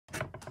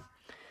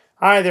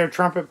Hi there,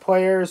 trumpet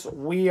players.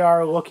 We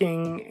are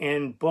looking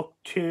in Book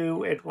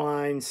 2 at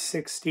line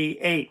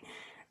 68.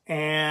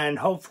 And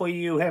hopefully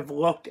you have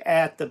looked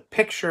at the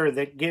picture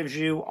that gives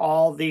you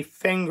all the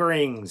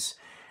fingerings.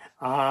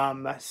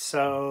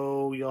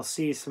 So you'll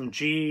see some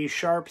G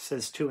sharps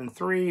as 2 and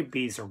 3,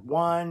 B's are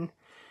 1.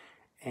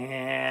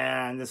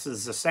 And this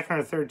is the second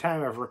or third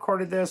time I've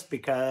recorded this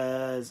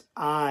because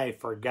I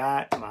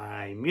forgot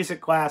my music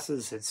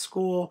glasses at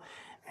school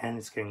and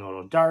it's getting a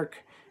little dark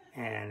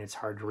and it's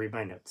hard to read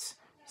my notes.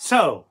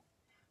 So,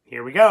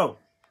 here we go.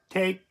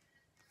 Take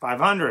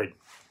 500.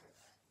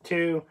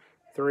 2,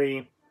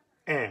 3,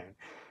 and...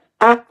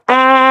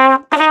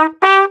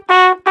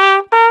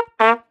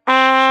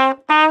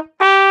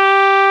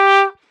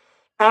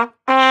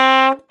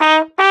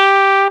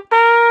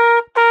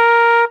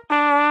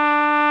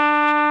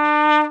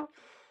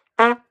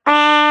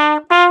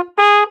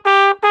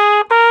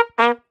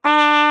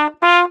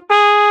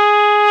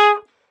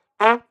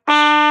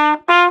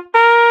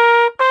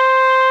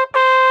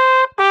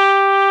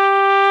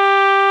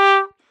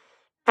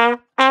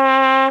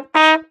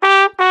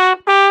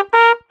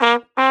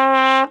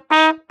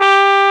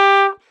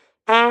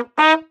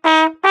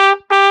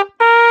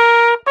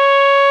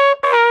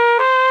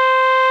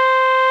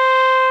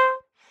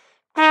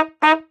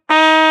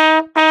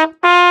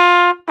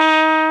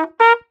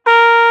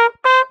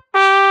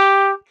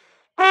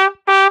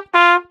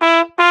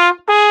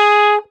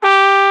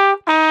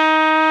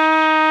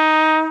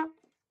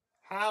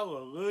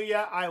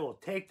 Hallelujah, I will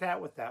take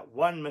that with that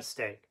one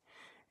mistake.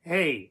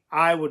 Hey,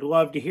 I would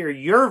love to hear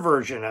your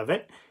version of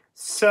it.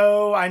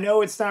 So I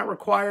know it's not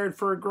required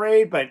for a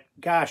grade, but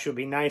gosh, it would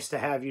be nice to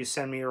have you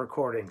send me a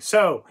recording.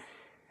 So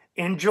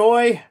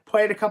enjoy,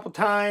 play it a couple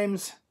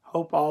times.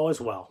 Hope all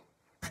is well.